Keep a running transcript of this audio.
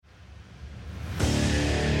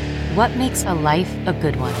What makes a life a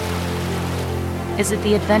good one? Is it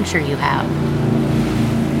the adventure you have?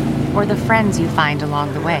 Or the friends you find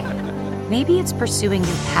along the way? Maybe it's pursuing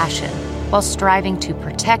your passion while striving to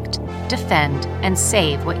protect, defend, and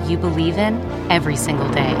save what you believe in every single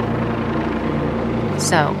day.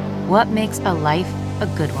 So, what makes a life a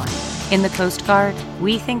good one? In the Coast Guard,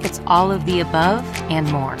 we think it's all of the above and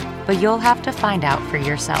more, but you'll have to find out for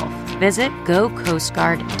yourself. Visit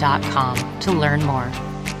gocoastguard.com to learn more.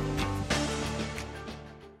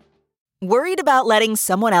 Worried about letting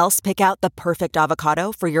someone else pick out the perfect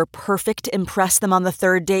avocado for your perfect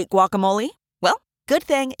impress-them-on-the-third-date guacamole? Well, good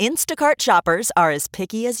thing Instacart shoppers are as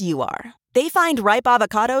picky as you are. They find ripe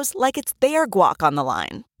avocados like it's their guac on the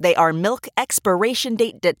line. They are milk expiration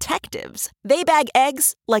date detectives. They bag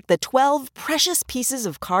eggs like the 12 precious pieces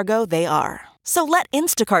of cargo they are. So let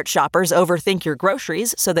Instacart shoppers overthink your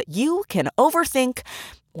groceries so that you can overthink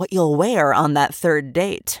what you'll wear on that third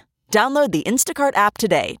date. Download the Instacart app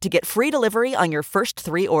today to get free delivery on your first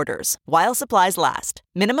 3 orders, while supplies last.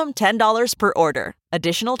 Minimum $10 per order.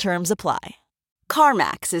 Additional terms apply.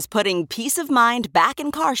 CarMax is putting peace of mind back in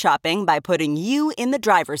car shopping by putting you in the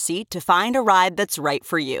driver's seat to find a ride that's right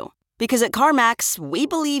for you. Because at CarMax, we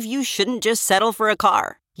believe you shouldn't just settle for a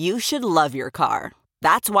car. You should love your car.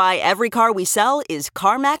 That's why every car we sell is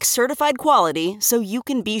CarMax certified quality, so you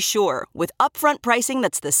can be sure with upfront pricing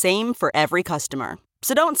that's the same for every customer.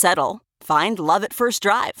 So don't settle. Find love at first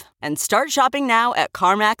drive and start shopping now at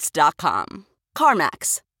CarMax.com.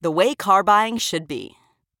 CarMax, the way car buying should be.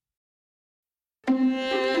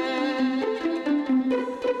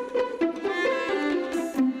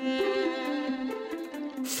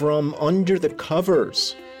 From under the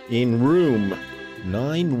covers in room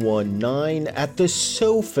 919 at the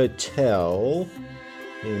Sofitel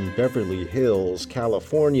in Beverly Hills,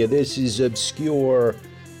 California, this is Obscure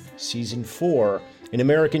Season 4. In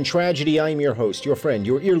American Tragedy, I'm your host, your friend,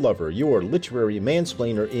 your ear lover, your literary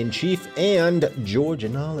mansplainer-in-chief, and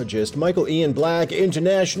Georgianologist, Michael Ian Black,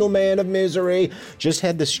 International Man of Misery. Just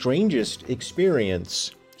had the strangest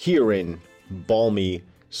experience here in balmy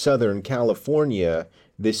Southern California,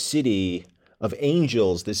 the city of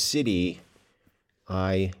angels, the city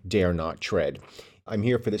I dare not tread. I'm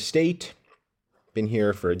here for the state. Been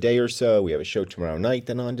here for a day or so. We have a show tomorrow night,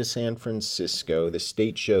 then on to San Francisco. The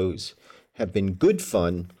state shows have been good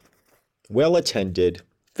fun, well attended,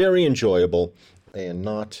 very enjoyable, and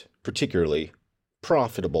not particularly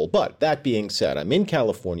profitable. But that being said, I'm in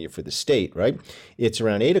California for the state, right? It's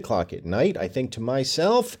around 8 o'clock at night. I think to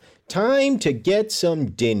myself, time to get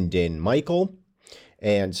some din-din, Michael.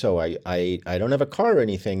 And so I don't have a car or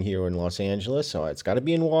anything here in Los Angeles, so it's got to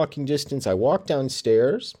be in walking distance. I walk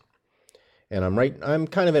downstairs. And I'm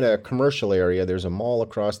kind of in a commercial area. There's a mall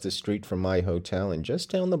across the street from my hotel. And just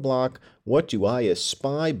down the block, what do I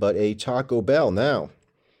espy but a Taco Bell? Now,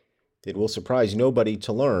 it will surprise nobody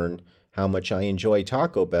to learn how much I enjoy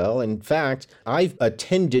Taco Bell. In fact, I've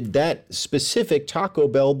attended that specific Taco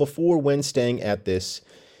Bell before when staying at this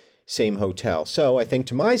same hotel. So I think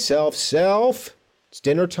to myself, it's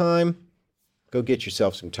dinner time. Go get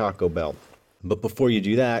yourself some Taco Bell. But before you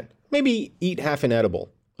do that, maybe eat half an edible.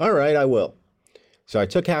 All right, I will. So I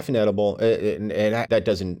took half an edible, and that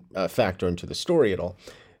doesn't factor into the story at all.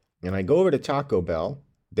 And I go over to Taco Bell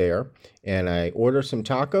there, and I order some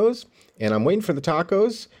tacos, and I'm waiting for the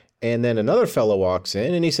tacos, and then another fellow walks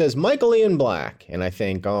in, and he says, Michael Ian Black. And I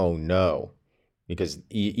think, oh, no, because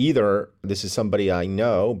either this is somebody I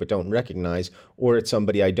know but don't recognize, or it's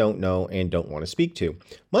somebody I don't know and don't want to speak to.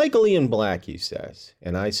 Michael Ian Black, he says.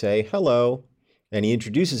 And I say, hello. And he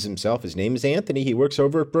introduces himself. His name is Anthony. He works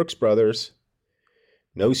over at Brooks Brothers.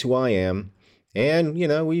 Knows who I am. And,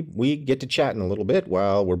 we get to chatting a little bit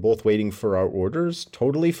while we're both waiting for our orders.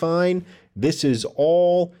 Totally fine. This is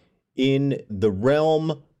all in the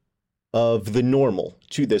realm of the normal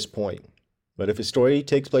to this point. But if a story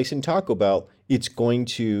takes place in Taco Bell, it's going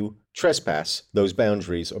to trespass those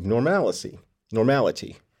boundaries of normalcy.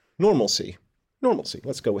 Normalcy.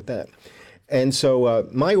 Let's go with that. And so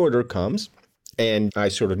my order comes. And I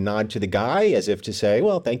sort of nod to the guy as if to say,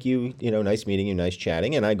 well, thank you, nice meeting you, nice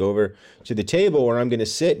chatting. And I go over to the table where I'm going to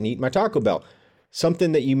sit and eat my Taco Bell.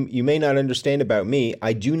 Something that you may not understand about me,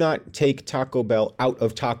 I do not take Taco Bell out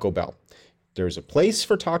of Taco Bell. There's a place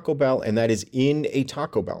for Taco Bell, and that is in a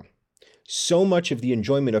Taco Bell. So much of the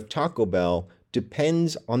enjoyment of Taco Bell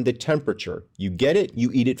depends on the temperature. You get it, you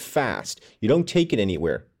eat it fast. You don't take it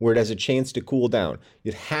anywhere where it has a chance to cool down.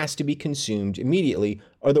 It has to be consumed immediately,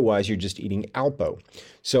 otherwise you're just eating Alpo.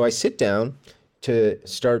 So I sit down to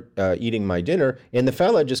start eating my dinner, and the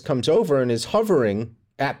fella just comes over and is hovering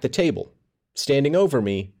at the table, standing over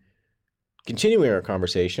me, continuing our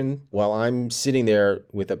conversation while I'm sitting there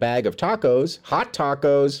with a bag of tacos, hot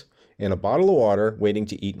tacos, and a bottle of water waiting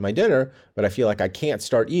to eat my dinner, but I feel like I can't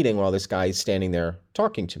start eating while this guy is standing there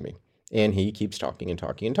talking to me. And he keeps talking and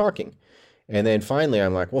talking and talking. And then finally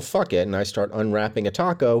I'm like, well, fuck it. And I start unwrapping a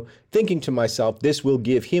taco, thinking to myself, this will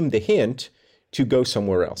give him the hint to go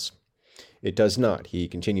somewhere else. It does not. He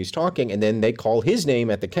continues talking, and then they call his name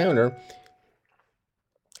at the counter.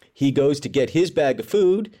 He goes to get his bag of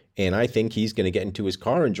food, and I think he's going to get into his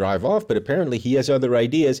car and drive off, but apparently he has other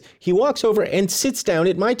ideas. He walks over and sits down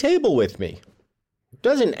at my table with me.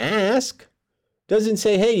 Doesn't ask. Doesn't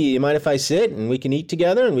say, hey, do you mind if I sit and we can eat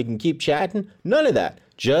together and we can keep chatting? None of that.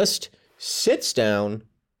 Just sits down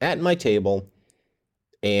at my table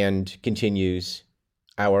and continues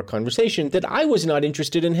our conversation that I was not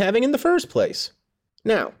interested in having in the first place.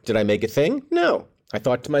 Now, did I make a thing? No. I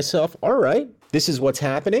thought to myself, all right, this is what's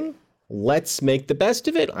happening. Let's make the best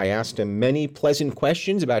of it. I asked him many pleasant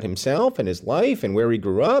questions about himself and his life and where he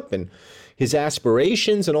grew up and his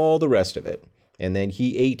aspirations and all the rest of it. And then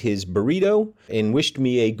he ate his burrito and wished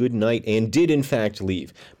me a good night and did in fact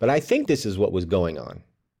leave. But I think this is what was going on.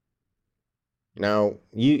 Now,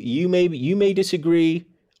 you may disagree.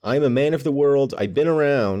 I'm a man of the world. I've been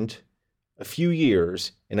around a few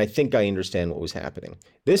years, and I think I understand what was happening.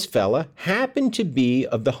 This fella happened to be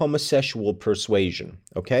of the homosexual persuasion,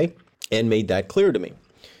 okay? And made that clear to me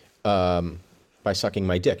by sucking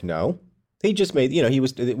my dick. No, he just made, he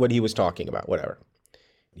was what he was talking about, whatever.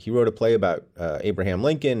 He wrote a play about Abraham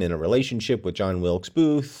Lincoln in a relationship with John Wilkes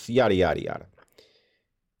Booth, yada, yada, yada.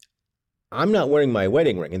 I'm not wearing my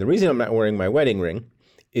wedding ring. And the reason I'm not wearing my wedding ring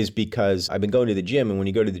is because I've been going to the gym, and when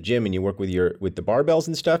you go to the gym and you work with the barbells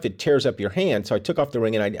and stuff, it tears up your hand. So I took off the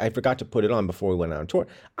ring and I forgot to put it on before we went on tour.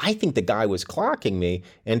 I think the guy was clocking me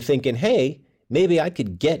and thinking, hey, maybe I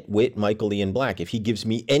could get with Michael Ian Black if he gives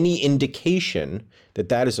me any indication that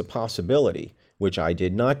that is a possibility, which I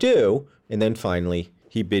did not do. And then finally,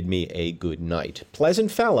 he bid me a good night. Pleasant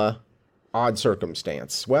fella, odd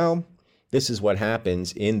circumstance. Well, this is what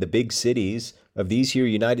happens in the big cities of these here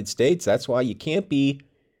United States. That's why you can't be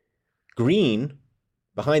green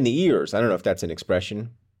behind the ears. I don't know if that's an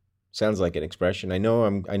expression. Sounds like an expression. I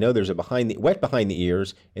know there's a wet behind the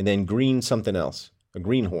ears and then green something else. A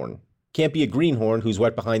greenhorn. Can't be a greenhorn who's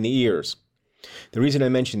wet behind the ears. The reason I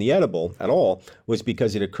mentioned the edible at all was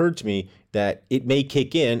because it occurred to me that it may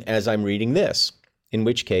kick in as I'm reading this, in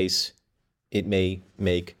which case it may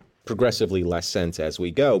make progressively less sense as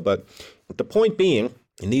we go. But the point being,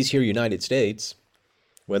 in these here United States,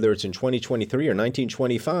 whether it's in 2023 or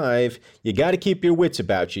 1925, you got to keep your wits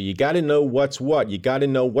about you. You got to know what's what. You got to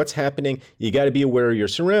know what's happening. You got to be aware of your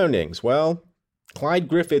surroundings. Well, Clyde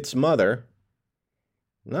Griffith's mother,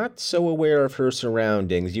 not so aware of her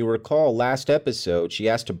surroundings. You recall last episode, she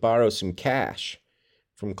asked to borrow some cash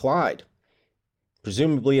from Clyde.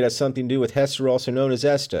 Presumably it has something to do with Hester, also known as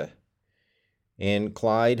Esta. And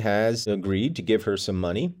Clyde has agreed to give her some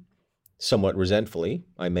money, somewhat resentfully,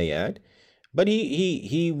 I may add. But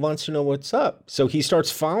he wants to know what's up. So he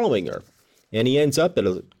starts following her. And he ends up at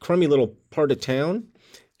a crummy little part of town.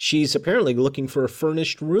 She's apparently looking for a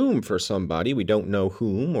furnished room for somebody. We don't know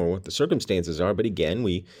whom or what the circumstances are. But again,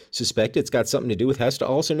 we suspect it's got something to do with Hesta,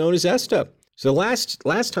 also known as Esta. So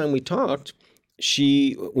last time we talked,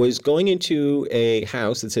 she was going into a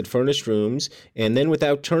house that said furnished rooms. And then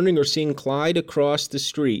without turning or seeing Clyde across the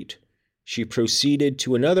street, she proceeded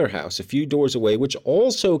to another house a few doors away, which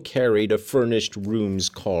also carried a furnished rooms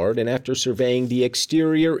card, and after surveying the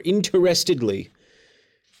exterior interestedly,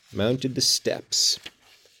 mounted the steps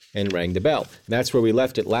and rang the bell. That's where we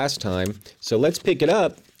left it last time. So let's pick it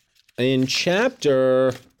up in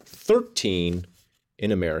chapter 13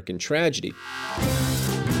 in American Tragedy.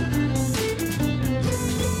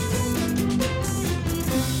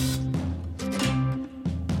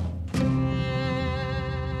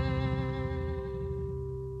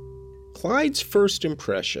 Clyde's first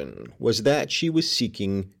impression was that she was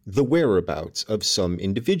seeking the whereabouts of some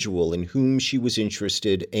individual in whom she was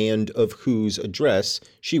interested and of whose address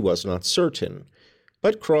she was not certain.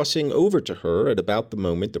 But crossing over to her at about the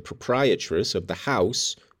moment the proprietress of the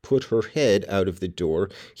house put her head out of the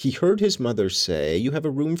door, he heard his mother say, "You have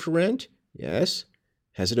a room for rent?" "Yes."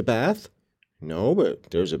 "Has it a bath?" "No,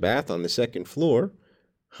 but there's a bath on the second floor."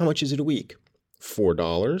 "How much is it a week?"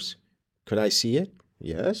 $4. "Could I see it?"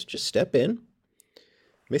 "Yes, just step in."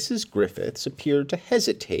 Mrs. Griffiths appeared to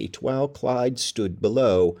hesitate while Clyde stood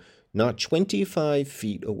below, not 25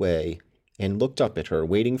 feet away, and looked up at her,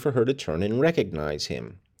 waiting for her to turn and recognize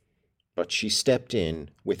him. But she stepped in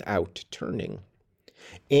without turning.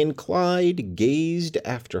 And Clyde gazed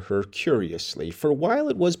after her curiously, for while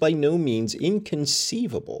it was by no means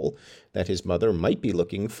inconceivable that his mother might be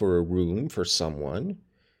looking for a room for someone,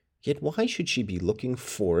 yet why should she be looking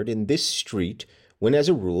for it in this street when, as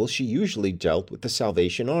a rule, she usually dealt with the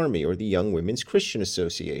Salvation Army or the Young Women's Christian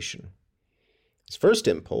Association? His first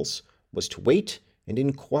impulse was to wait and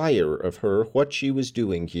inquire of her what she was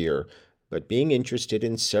doing here, but being interested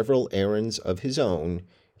in several errands of his own,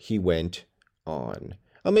 he went on.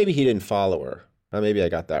 Oh, maybe he didn't follow her. Oh, maybe I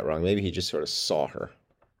got that wrong. Maybe he just sort of saw her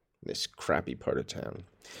in this crappy part of town.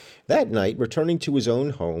 That night, returning to his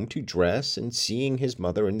own home to dress and seeing his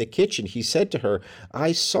mother in the kitchen, he said to her,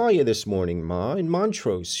 "I saw you this morning, Ma, in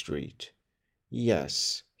Montrose Street."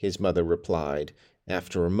 "Yes," his mother replied,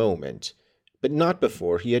 after a moment, but not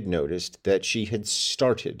before he had noticed that she had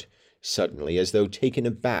started suddenly, as though taken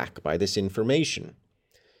aback by this information.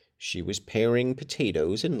 She was paring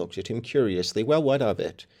potatoes and looked at him curiously. "Well, what of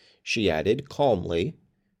it?" she added calmly,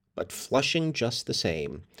 but flushing just the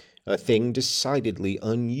same, a thing decidedly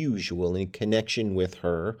unusual in connection with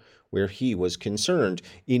her where he was concerned.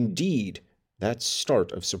 Indeed, that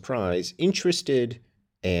start of surprise interested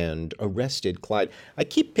and arrested Clyde. I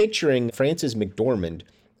keep picturing Frances McDormand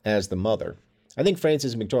as the mother. I think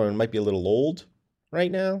Frances McDormand might be a little old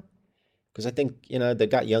right now, because I think, they've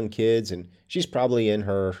got young kids, and she's probably in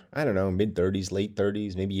her, mid-30s, late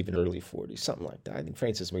 30s, maybe even early 40s, something like that. I think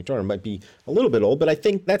Frances McDormand might be a little bit old, but I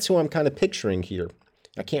think that's who I'm kind of picturing here.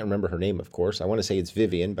 I can't remember her name, of course. I want to say it's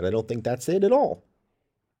Vivian, but I don't think that's it at all.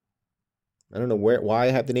 I don't know why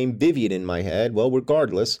I have the name Vivian in my head. Well,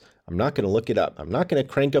 regardless, I'm not going to look it up. I'm not going to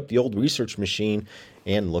crank up the old research machine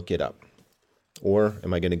and look it up. Or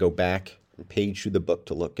am I going to go back and page through the book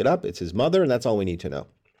to look it up? It's his mother, and that's all we need to know.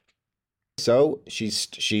 So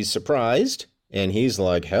she's surprised, and he's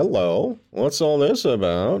like, "Hello, what's all this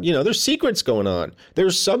about?" There's secrets going on.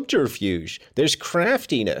 There's subterfuge. There's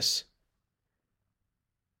craftiness.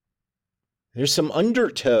 There's some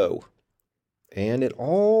undertow. And it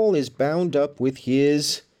all is bound up with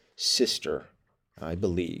his sister, I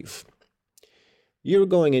believe. "You're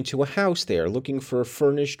going into a house there, looking for a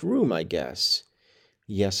furnished room, I guess."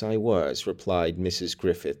 "Yes, I was," replied Mrs.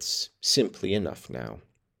 Griffiths, simply enough now.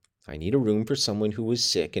 "I need a room for someone who is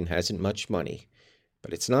sick and hasn't much money,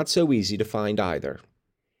 but it's not so easy to find either."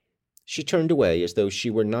 She turned away as though she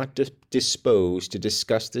were not disposed to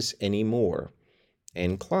discuss this any more,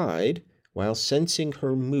 and Clyde, while sensing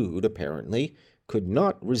her mood apparently, could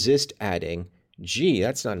not resist adding, "Gee,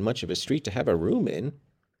 that's not much of a street to have a room in."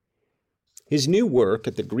 His new work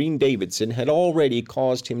at the Green Davidson had already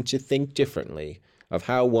caused him to think differently of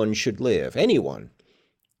how one should live, anyone.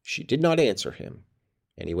 She did not answer him,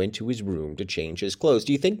 and he went to his room to change his clothes.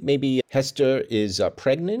 Do you think maybe Hester is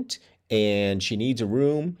pregnant and she needs a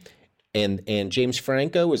room, and James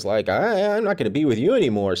Franco is like, I'm not going to be with you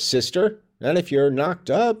anymore, sister, not if you're knocked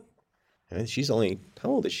up. And she's only,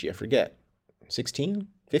 how old is she? I forget. 16?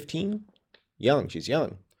 15? Young. She's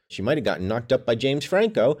young. She might have gotten knocked up by James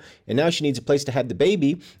Franco, and now she needs a place to have the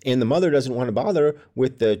baby, and the mother doesn't want to bother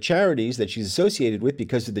with the charities that she's associated with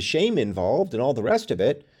because of the shame involved and all the rest of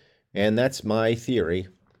it. And that's my theory.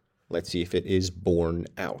 Let's see if it is borne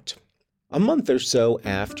out. A month or so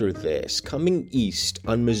after this, coming east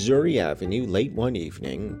on Missouri Avenue late one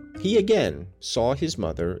evening, he again saw his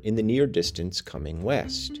mother in the near distance coming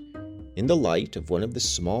west. In the light of one of the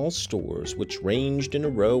small stores which ranged in a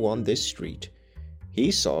row on this street,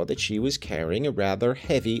 he saw that she was carrying a rather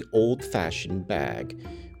heavy old-fashioned bag,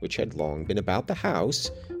 which had long been about the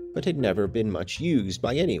house, but had never been much used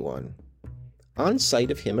by anyone. On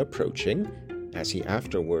sight of him approaching, as he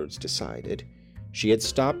afterwards decided, she had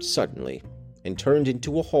stopped suddenly and turned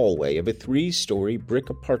into a hallway of a 3-story brick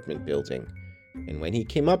apartment building, and when he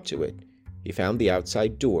came up to it, he found the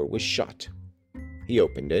outside door was shut. He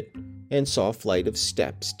opened it and saw a flight of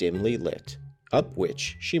steps dimly lit, up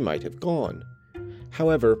which she might have gone.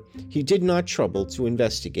 However, he did not trouble to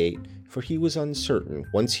investigate, for he was uncertain,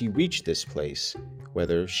 once he reached this place,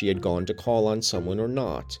 whether she had gone to call on someone or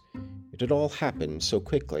not. It had all happened so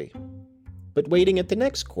quickly. But waiting at the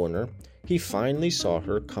next corner, he finally saw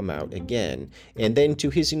her come out again, and then, to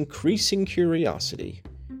his increasing curiosity,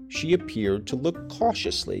 she appeared to look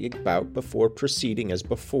cautiously about before proceeding as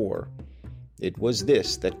before. It was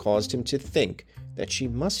this that caused him to think that she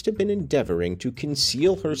must have been endeavoring to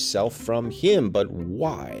conceal herself from him. But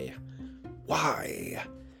why? Why?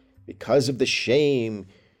 Because of the shame,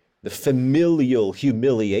 the familial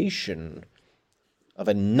humiliation of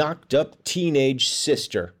a knocked-up teenage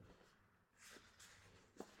sister.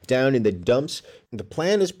 Down in the dumps. The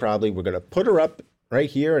plan is probably we're going to put her up right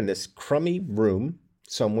here in this crummy room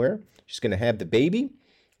somewhere. She's going to have the baby.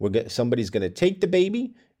 Somebody's going to take the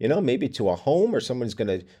baby, maybe to a home, or someone's going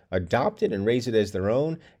to adopt it and raise it as their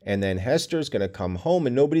own. And then Hester's going to come home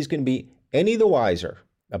and nobody's going to be any the wiser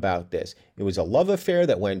about this. It was a love affair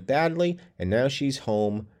that went badly, and now she's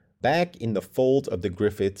home back in the fold of the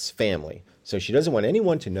Griffiths family. So she doesn't want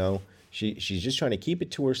anyone to know. She's just trying to keep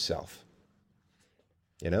it to herself.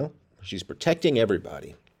 She's protecting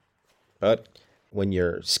everybody. But when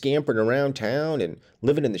you're scampering around town and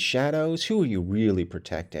living in the shadows, who are you really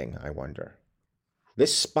protecting, I wonder?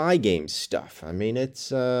 This spy game stuff,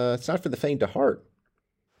 it's not for the faint of heart.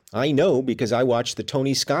 I know because I watched the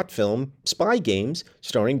Tony Scott film Spy Games,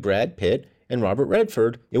 starring Brad Pitt and Robert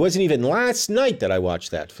Redford. It wasn't even last night that I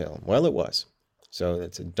watched that film. Well, it was. So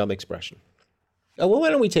that's a dumb expression. Oh, well, why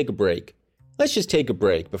don't we take a break? Let's just take a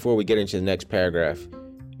break before we get into the next paragraph.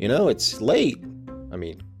 It's late.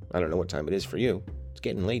 I don't know what time it is for you. It's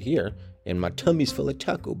getting late here, and my tummy's full of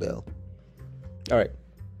Taco Bell. All right,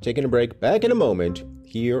 taking a break. Back in a moment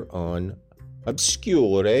here on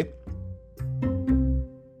Obscure.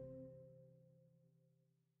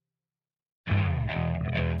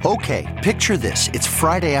 Okay, picture this. It's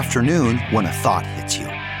Friday afternoon when a thought hits you.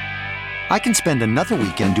 I can spend another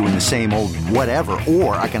weekend doing the same old whatever,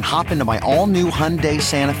 or I can hop into my all-new Hyundai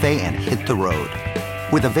Santa Fe and hit the road.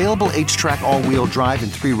 With available H-Track all-wheel drive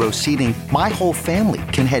and 3-row seating, my whole family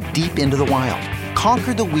can head deep into the wild.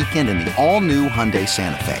 Conquer the weekend in the all-new Hyundai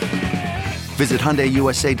Santa Fe. Visit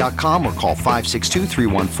HyundaiUSA.com or call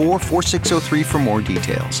 562-314-4603 for more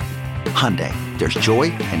details. Hyundai, there's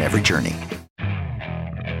joy in every journey.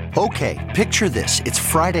 Okay, picture this. It's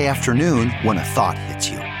Friday afternoon when a thought hits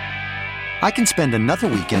you. I can spend another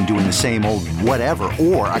weekend doing the same old whatever,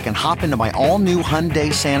 or I can hop into my all-new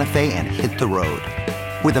Hyundai Santa Fe and hit the road.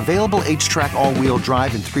 With available H-Track all-wheel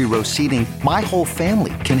drive and 3-row seating, my whole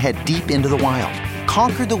family can head deep into the wild.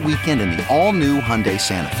 Conquer the weekend in the all-new Hyundai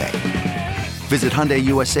Santa Fe. Visit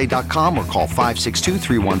HyundaiUSA.com or call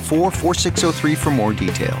 562-314-4603 for more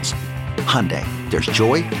details. Hyundai, there's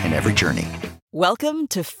joy in every journey. Welcome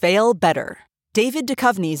to Fail Better, David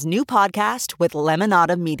Duchovny's new podcast with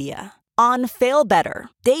Lemonada Media. On Fail Better,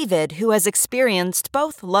 David, who has experienced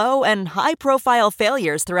both low and high-profile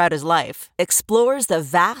failures throughout his life, explores the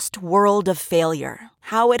vast world of failure,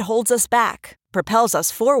 how it holds us back, propels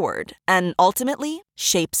us forward, and ultimately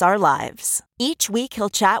shapes our lives. Each week he'll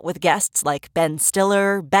chat with guests like Ben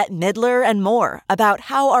Stiller, Bette Midler, and more about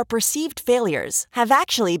how our perceived failures have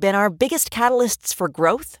actually been our biggest catalysts for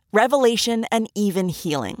growth, revelation, and even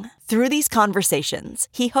healing. Through these conversations,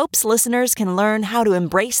 he hopes listeners can learn how to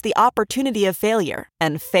embrace the opportunity of failure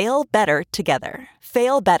and fail better together.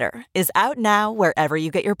 Fail Better is out now wherever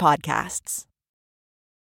you get your podcasts.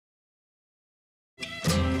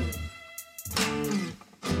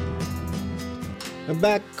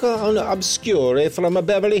 Back on Obscure from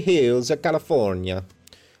Beverly Hills, California,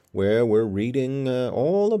 where we're reading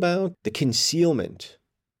all about the concealment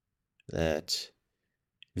that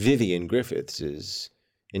Vivian Griffiths is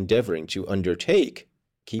endeavoring to undertake,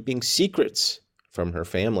 keeping secrets from her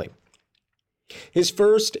family. His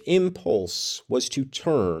first impulse was to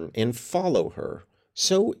turn and follow her,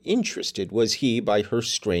 so interested was he by her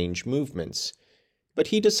strange movements. But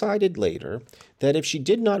he decided later that if she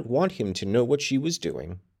did not want him to know what she was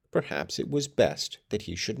doing, perhaps it was best that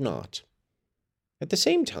he should not. At the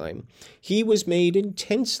same time, he was made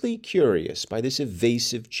intensely curious by this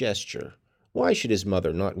evasive gesture. Why should his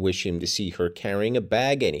mother not wish him to see her carrying a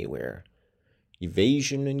bag anywhere?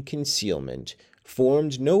 Evasion and concealment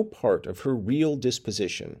formed no part of her real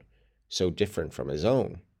disposition, so different from his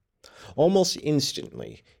own. Almost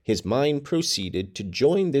instantly, his mind proceeded to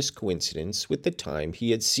join this coincidence with the time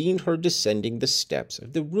he had seen her descending the steps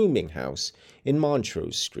of the rooming house in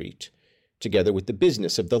Montrose Street, together with the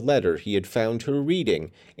business of the letter he had found her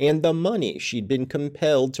reading, and the money she'd been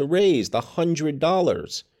compelled to raise, the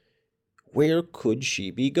 $100. Where could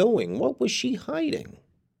she be going? What was she hiding?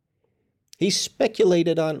 He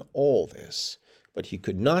speculated on all this, but he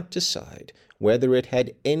could not decide whether it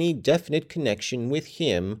had any definite connection with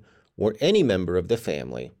him or any member of the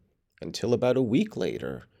family, until about a week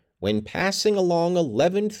later, when passing along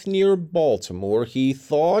 11th near Baltimore, he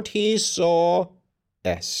thought he saw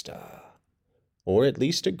Esther, or at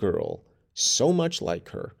least a girl so much like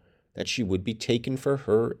her that she would be taken for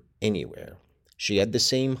her anywhere. She had the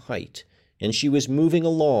same height, and she was moving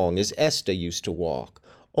along as Esther used to walk,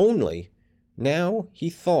 only now he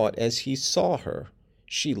thought as he saw her,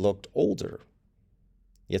 she looked older.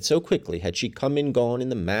 Yet so quickly had she come and gone in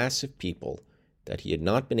the mass of people that he had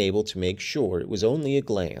not been able to make sure it was only a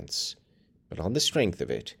glance. But on the strength of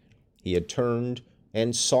it, he had turned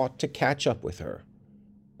and sought to catch up with her.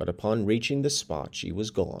 but upon reaching the spot she was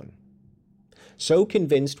gone. So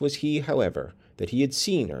convinced was he, however, that he had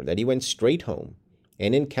seen her, that he went straight home,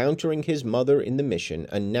 and encountering his mother in the Mission,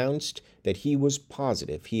 announced that he was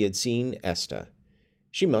positive he had seen Esta.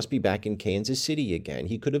 She must be back in Kansas City again.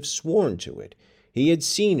 He could have sworn to it. He had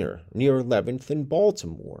seen her near 11th in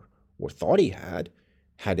Baltimore, or thought he had.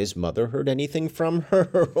 Had his mother heard anything from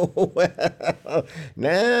her? Well,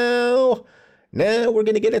 now we're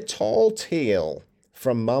going to get a tall tale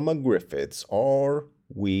from Mama Griffiths, are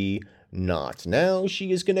we not? Now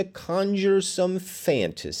she is going to conjure some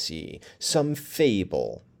fantasy, some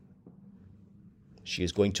fable. She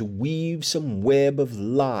is going to weave some web of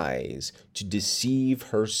lies to deceive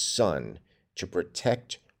her son, to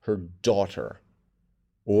protect her daughter.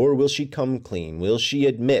 Or will she come clean? Will she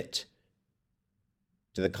admit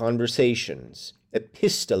to the conversations,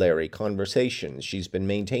 epistolary conversations she's been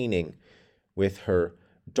maintaining with her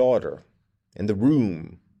daughter and the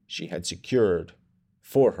room she had secured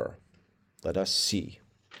for her? Let us see.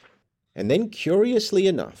 And then, curiously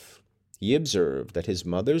enough, he observed that his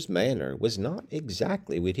mother's manner was not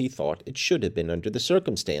exactly what he thought it should have been under the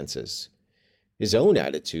circumstances. His own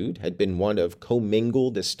attitude had been one of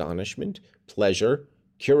commingled astonishment, pleasure,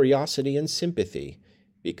 curiosity, and sympathy,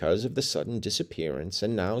 because of the sudden disappearance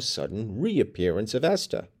and now sudden reappearance of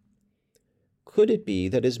Esta. Could it be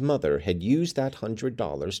that his mother had used that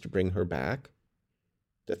 $100 to bring her back?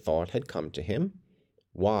 The thought had come to him.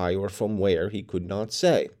 Why or from where he could not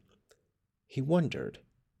say. He wondered.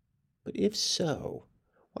 But if so,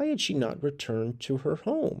 why had she not returned to her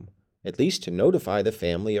home, at least to notify the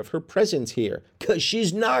family of her presence here? 'Cause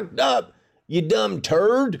she's knocked up, you dumb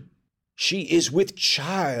turd! She is with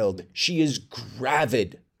child. She is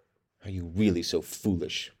gravid. Are you really so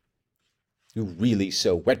foolish? You really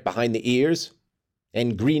so wet behind the ears?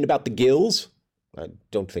 And green about the gills? I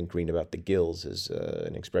don't think green about the gills is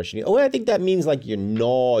an expression. Oh, I think that means like you're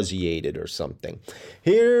nauseated or something.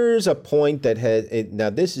 Here's a point that now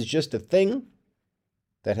this is just a thing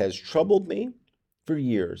that has troubled me for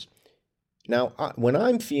years. Now, when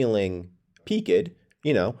I'm feeling peaked,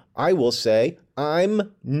 I will say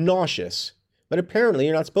I'm nauseous. But apparently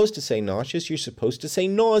you're not supposed to say nauseous, you're supposed to say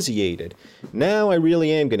nauseated. Now I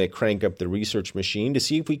really am going to crank up the research machine to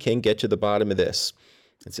see if we can get to the bottom of this.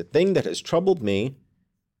 It's a thing that has troubled me,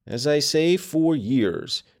 as I say, for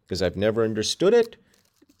years, because I've never understood it.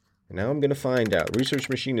 And now I'm going to find out. Research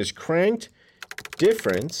machine is cranked.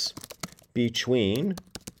 Difference between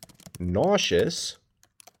nauseous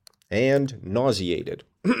and nauseated.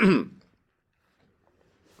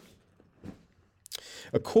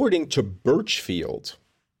 According to Birchfield,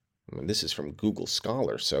 and this is from Google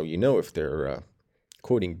Scholar, so if they're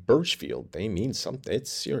quoting Birchfield, they mean something.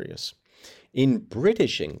 It's serious. In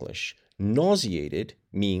British English, nauseated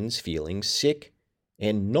means feeling sick,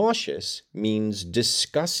 and nauseous means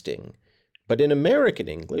disgusting. But in American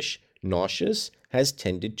English, nauseous has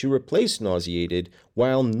tended to replace nauseated,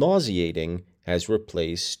 while nauseating has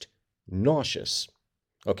replaced nauseous.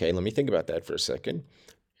 Okay, let me think about that for a second.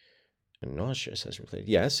 Nauseous has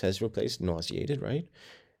replaced nauseated, right?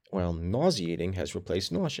 While nauseating has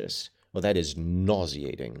replaced nauseous. Well, that is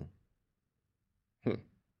nauseating.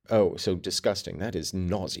 Oh, so disgusting. That is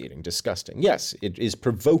nauseating, disgusting. Yes, it is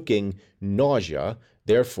provoking nausea.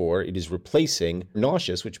 Therefore, it is replacing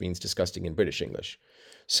nauseous, which means disgusting in British English.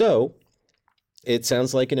 So, it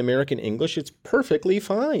sounds like in American English, it's perfectly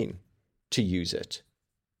fine to use it.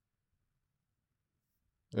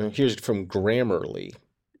 Here's from Grammarly.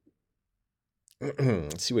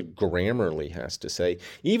 Let's see what Grammarly has to say.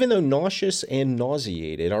 Even though nauseous and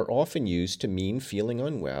nauseated are often used to mean feeling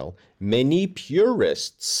unwell, many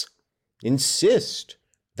purists insist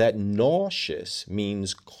that nauseous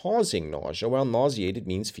means causing nausea, while nauseated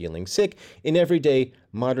means feeling sick. In everyday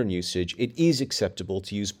modern usage, it is acceptable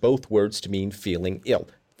to use both words to mean feeling ill.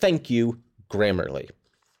 Thank you, Grammarly.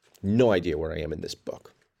 No idea where I am in this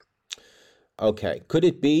book. Okay, could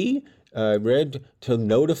it be read to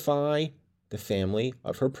notify the family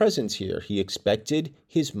of her presence here? He expected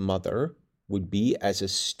his mother would be as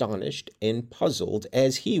astonished and puzzled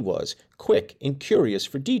as he was, quick and curious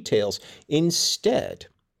for details. Instead,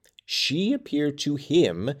 she appeared to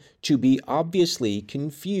him to be obviously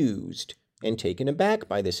confused and taken aback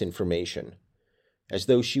by this information, as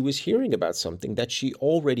though she was hearing about something that she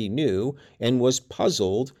already knew and was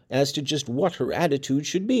puzzled as to just what her attitude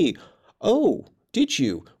should be. Oh, did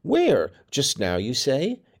you? Where? Just now, you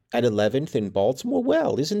say? At 11th in Baltimore?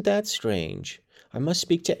 Well, isn't that strange? I must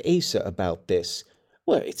speak to Asa about this.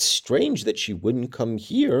 Well, it's strange that she wouldn't come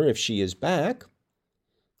here if she is back.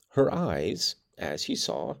 Her eyes, as he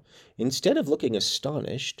saw, instead of looking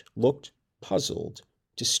astonished, looked puzzled,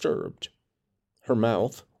 disturbed. Her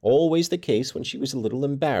mouth, always the case when she was a little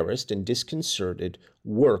embarrassed and disconcerted,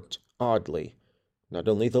 worked oddly. Not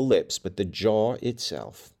only the lips, but the jaw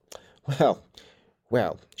itself.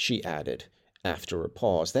 Well, she added, after a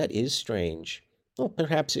pause, that is strange. Well,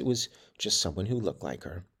 perhaps it was just someone who looked like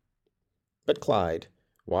her. But Clyde,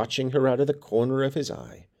 watching her out of the corner of his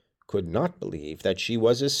eye, could not believe that she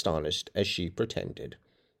was astonished as she pretended.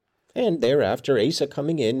 And thereafter, Asa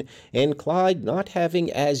coming in, and Clyde not having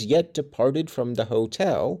as yet departed from the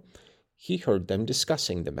hotel, he heard them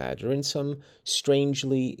discussing the matter in some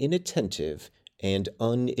strangely inattentive and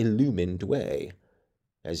unillumined way,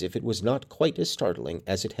 as if it was not quite as startling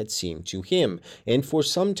as it had seemed to him, and for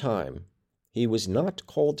some time he was not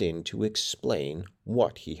called in to explain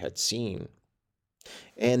what he had seen.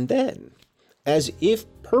 And then, as if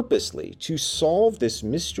purposely to solve this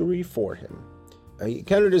mystery for him, he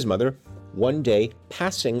encountered his mother one day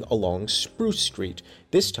passing along Spruce Street,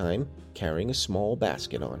 this time carrying a small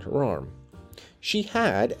basket on her arm. She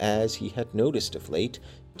had, as he had noticed of late,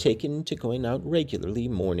 taken to going out regularly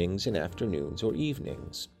mornings and afternoons or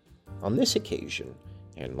evenings. On this occasion,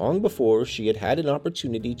 and long before she had had an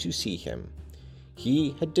opportunity to see him,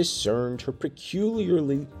 he had discerned her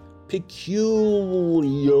peculiarly,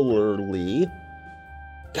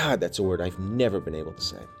 God, that's a word I've never been able to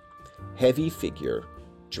say, heavy figure,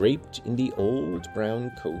 draped in the old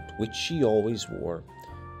brown coat which she always wore,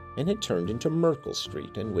 and had turned into Merkle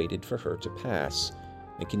Street and waited for her to pass,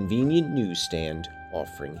 a convenient newsstand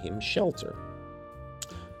offering him shelter.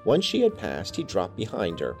 Once she had passed, he dropped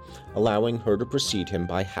behind her, allowing her to precede him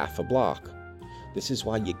by half a block. This is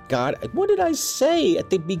why what did I say at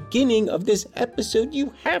the beginning of this episode?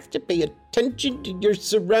 You have to pay attention to your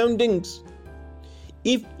surroundings.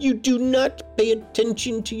 If you do not pay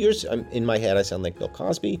attention to in my head I sound like Bill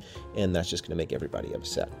Cosby, and that's just going to make everybody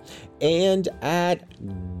upset. And at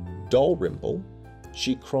Dalrymple,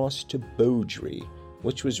 she crossed to Bowdre,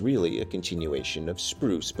 which was really a continuation of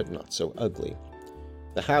Spruce, but not so ugly.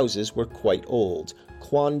 The houses were quite old,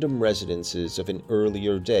 quondam residences of an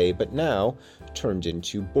earlier day, but now turned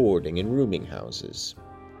into boarding and rooming houses.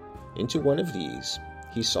 Into one of these,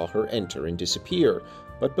 he saw her enter and disappear,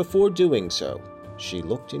 but before doing so, she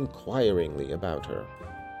looked inquiringly about her.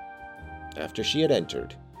 After she had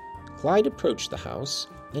entered, Clyde approached the house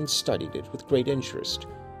and studied it with great interest.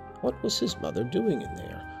 What was his mother doing in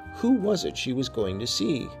there? Who was it she was going to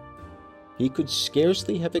see? He could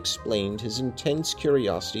scarcely have explained his intense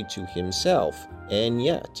curiosity to himself, and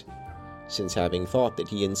yet, since having thought that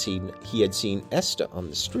he had seen Esta on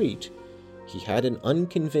the street, he had an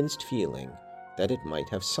unconvinced feeling that it might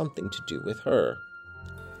have something to do with her.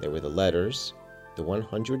 There were the letters, the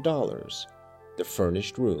 $100, the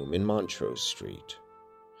furnished room in Montrose Street.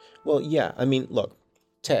 Well, yeah, look,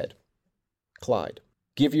 Ted, Clyde,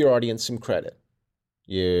 give your audience some credit.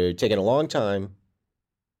 You're taking a long time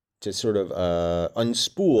to sort of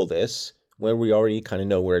unspool this when we already kind of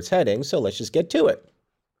know where it's heading, so let's just get to it.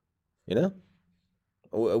 You know?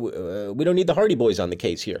 We don't need the Hardy Boys on the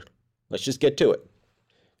case here. Let's just get to it.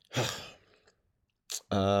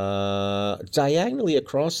 Diagonally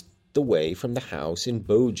across the way from the house in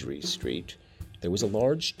Bowdre Street, there was a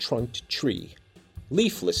large trunked tree,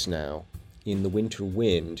 leafless now in the winter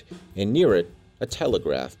wind, and near it a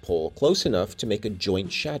telegraph pole close enough to make a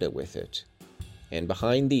joint shadow with it. And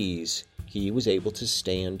behind these he was able to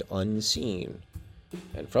stand unseen,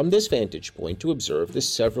 and from this vantage point to observe the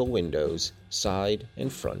several windows, side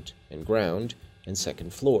and front and ground and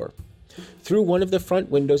second floor. Through one of the front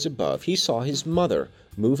windows above he saw his mother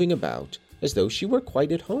moving about as though she were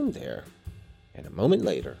quite at home there. And a moment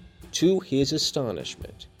later, to his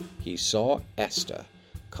astonishment, he saw Esta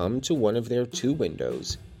come to one of their two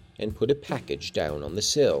windows and put a package down on the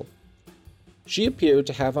sill. She appeared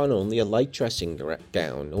to have on only a light dressing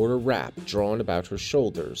gown or a wrap drawn about her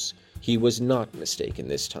shoulders. He was not mistaken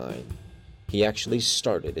this time. He actually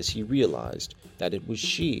started as he realized that it was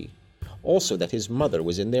she. Also that his mother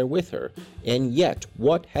was in there with her. And yet,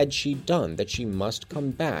 what had she done that she must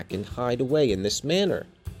come back and hide away in this manner?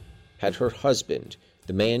 Had her husband,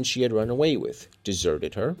 the man she had run away with,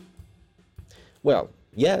 deserted her? Well,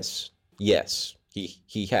 yes,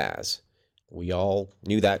 he has. We all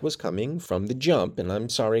knew that was coming from the jump, and I'm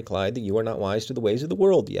sorry, Clyde, that you are not wise to the ways of the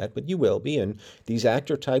world yet, but you will be, and these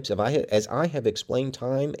actor types, as I have explained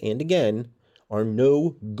time and again, are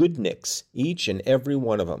no good nicks, each and every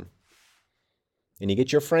one of them. And you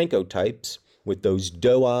get your Franco types with those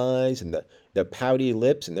doe eyes and the pouty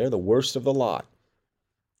lips, and they're the worst of the lot.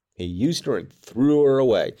 He used her and threw her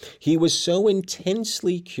away. He was so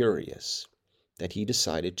intensely curious that he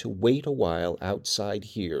decided to wait a while outside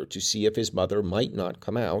here to see if his mother might not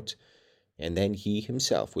come out, and then he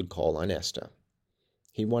himself would call on Esta.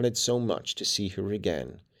 He wanted so much to see her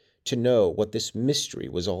again, to know what this mystery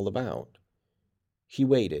was all about. He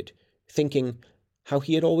waited, thinking how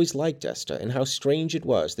he had always liked Esta, and how strange it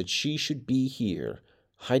was that she should be here,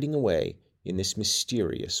 hiding away in this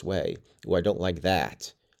mysterious way. Oh, I don't like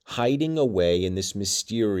that. Hiding away in this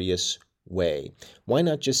mysterious way. Why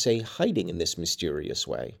not just say hiding in this mysterious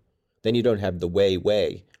way? Then you don't have the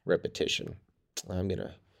way repetition. I'm going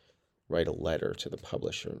to write a letter to the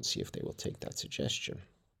publisher and see if they will take that suggestion.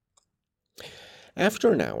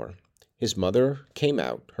 After an hour, his mother came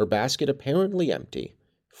out, her basket apparently empty,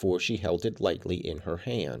 for she held it lightly in her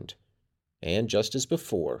hand. And just as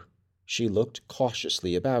before, she looked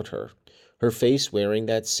cautiously about her, her face wearing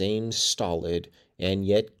that same stolid and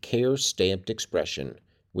yet care-stamped expression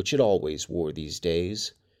which it always wore these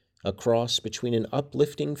days, a cross between an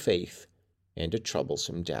uplifting faith and a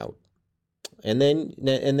troublesome doubt. And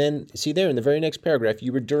then, see there in the very next paragraph,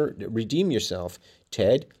 you redeem yourself,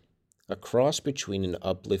 Ted, a cross between an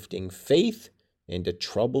uplifting faith and a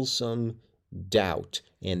troublesome doubt.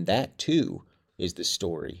 And that, too, is the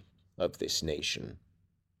story of this nation.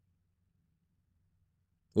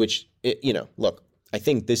 Which, look, I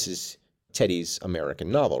think this is Teddy's American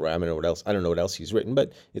novel, right? I don't know what else he's written,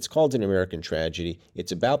 but it's called An American Tragedy.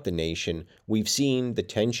 It's about the nation. We've seen the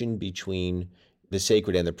tension between the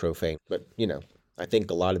sacred and the profane. But, I think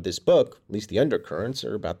a lot of this book, at least the undercurrents,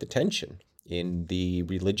 are about the tension in the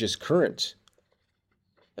religious current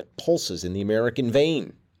that pulses in the American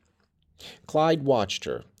vein. Clyde watched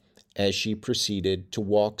her as she proceeded to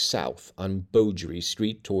walk south on Beaudry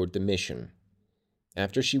Street toward the Mission.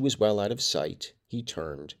 After she was well out of sight, he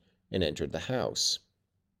turned and entered the house.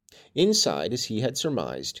 Inside, as he had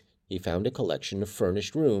surmised, he found a collection of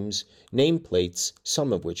furnished rooms, nameplates,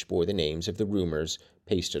 some of which bore the names of the roomers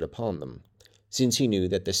pasted upon them. Since he knew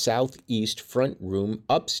that the southeast front room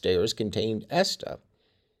upstairs contained Esta,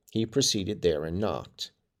 he proceeded there and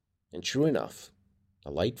knocked. And true enough,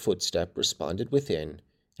 a light footstep responded within,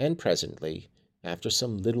 and presently, after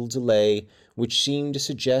some little delay, which seemed to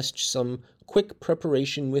suggest some quick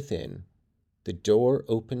preparation within, the door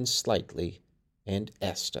opened slightly, and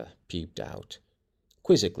Esta peeped out,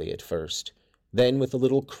 quizzically at first, then with a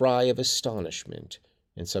little cry of astonishment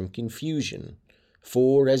and some confusion,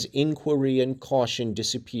 for as inquiry and caution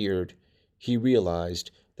disappeared, he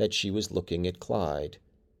realized that she was looking at Clyde.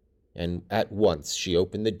 And at once she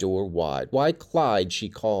opened the door wide. "Why, Clyde," she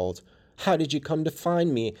called, "how did you come to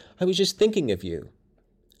find me? I was just thinking of you."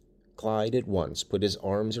 Clyde at once put his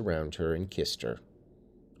arms around her and kissed her.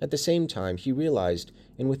 At the same time, he realized,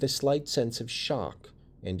 and with a slight sense of shock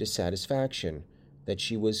and dissatisfaction, that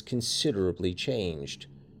she was considerably changed.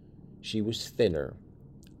 She was thinner,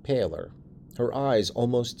 paler, her eyes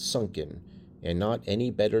almost sunken, and not any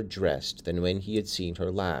better dressed than when he had seen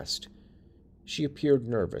her last. She appeared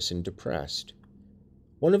nervous and depressed.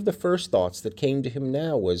 One of the first thoughts that came to him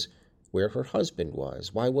now was where her husband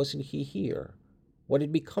was. Why wasn't he here? What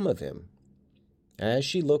had become of him?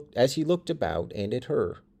 As he looked about and at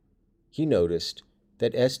her, he noticed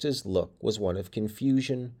that Esta's look was one of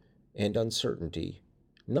confusion and uncertainty,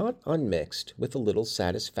 not unmixed with a little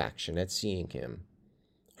satisfaction at seeing him.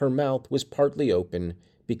 Her mouth was partly open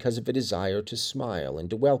because of a desire to smile and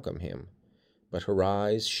to welcome him, but her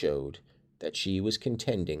eyes showed that she was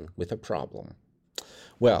contending with a problem.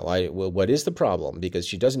 Well, what is the problem? Because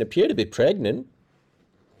she doesn't appear to be pregnant,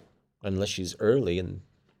 unless she's early in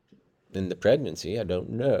the pregnancy. I don't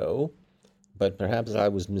know, but perhaps I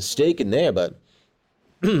was mistaken there. But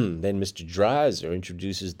then Mr. Dreiser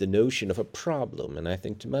introduces the notion of a problem, and I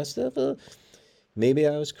think to myself, maybe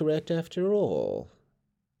I was correct after all.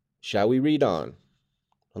 Shall we read on?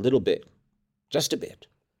 A little bit. Just a bit.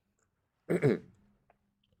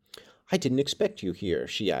 "I didn't expect you here,"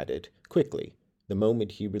 she added, quickly, the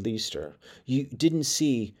moment he released her. "You didn't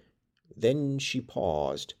see—" Then she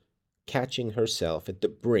paused, catching herself at the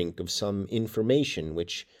brink of some information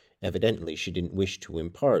which evidently she didn't wish to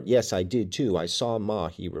impart. "Yes, I did, too. I saw Ma,"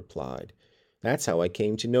 he replied. "That's how I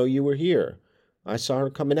came to know you were here. I saw her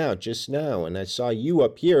coming out just now, and I saw you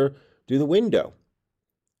up here through the window."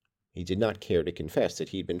 He did not care to confess that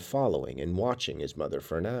he'd been following and watching his mother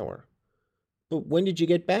for an hour. "But when did you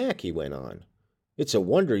get back?" he went on. "It's a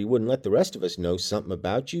wonder you wouldn't let the rest of us know something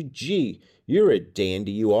about you. Gee, you're a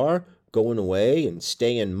dandy, you are, going away and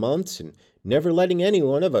staying months and never letting any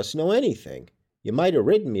one of us know anything. You might have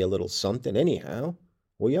written me a little something anyhow.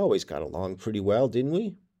 We always got along pretty well, didn't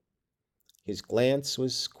we?" His glance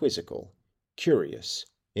was quizzical, curious,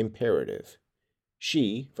 imperative.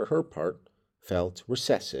 She, for her part, felt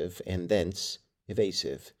recessive and thence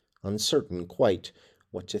evasive, uncertain quite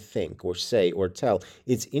what to think or say or tell.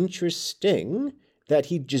 It's interesting that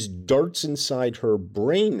he just darts inside her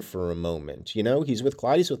brain for a moment. You know, he's with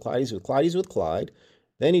Clyde, he's with Clyde, he's with Clyde, he's with Clyde.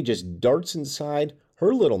 Then he just darts inside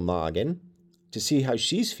her little noggin to see how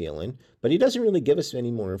she's feeling, but he doesn't really give us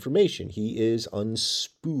any more information. He is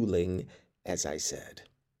unspooling, as I said.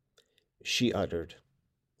 She uttered,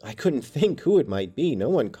 "I couldn't think who it might be. No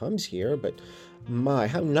one comes here, but my,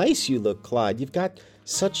 how nice you look, Clyde. You've got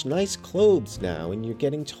such nice clothes now, and you're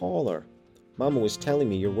getting taller. Mama was telling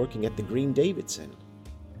me you're working at the Green Davidson."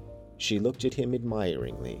 She looked at him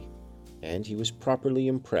admiringly, and he was properly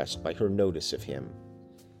impressed by her notice of him.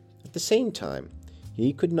 At the same time,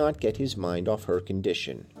 he could not get his mind off her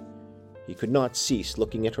condition. He could not cease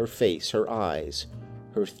looking at her face, her eyes,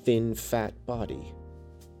 her thin, fat body.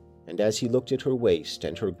 And as he looked at her waist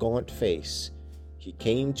and her gaunt face, he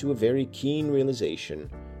came to a very keen realization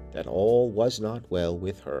that all was not well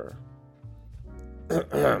with her.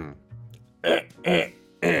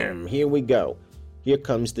 Here we go. Here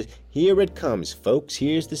it comes, folks.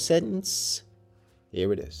 Here's the sentence.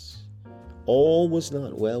 Here it is. All was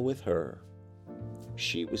not well with her.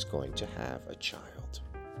 She was going to have a child.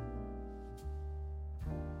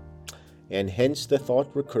 And hence the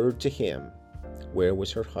thought recurred to him, where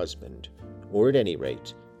was her husband, or at any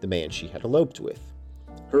rate, the man she had eloped with?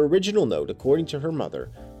 Her original note, according to her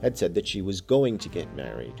mother, had said that she was going to get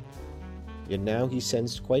married. Yet now he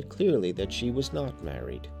sensed quite clearly that she was not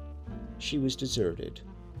married. She was deserted,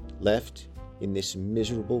 left in this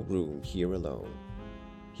miserable room here alone.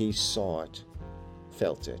 He saw it,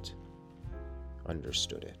 felt it,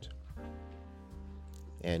 understood it.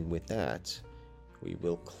 And with that, we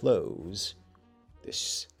will close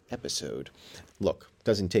this episode. Look, it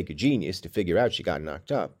doesn't take a genius to figure out she got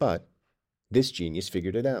knocked up, but this genius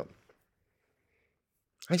figured it out.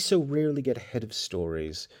 I so rarely get ahead of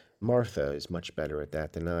stories. Martha is much better at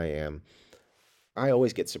that than I am. I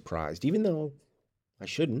always get surprised, even though I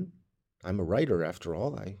shouldn't. I'm a writer, after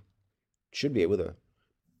all. I should be able to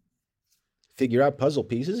figure out puzzle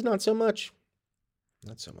pieces. Not so much.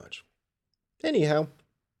 Not so much. Anyhow,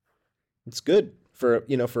 it's good for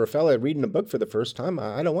a fella reading a book for the first time.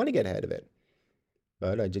 I don't want to get ahead of it,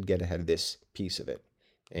 but I did get ahead of this piece of it.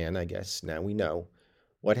 And I guess now we know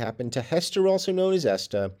what happened to Hester, also known as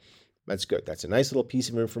Esta. That's good. That's a nice little piece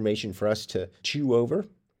of information for us to chew over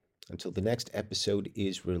until the next episode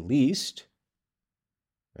is released.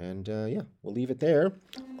 And we'll leave it there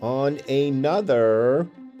on another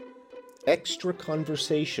extra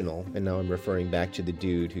conversational, and now I'm referring back to the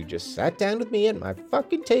dude who just sat down with me at my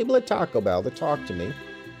fucking table at Taco Bell to talk to me,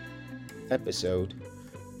 episode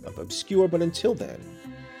of Obscure. But until then,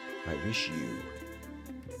 I wish you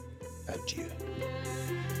adieu.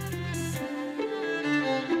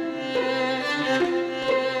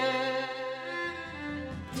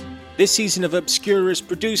 This season of Obscure is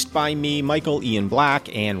produced by me, Michael Ian Black,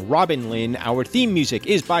 and Robin Lynn. Our theme music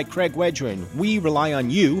is by Craig Wedren. We rely on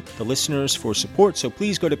you, the listeners, for support, so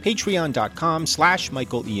please go to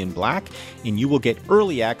patreon.com/Michael Ian Black, and you will get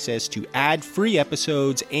early access to ad-free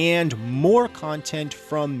episodes and more content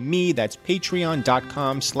from me. That's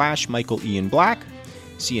patreon.com/Michael Ian Black.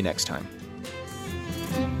 See you next time.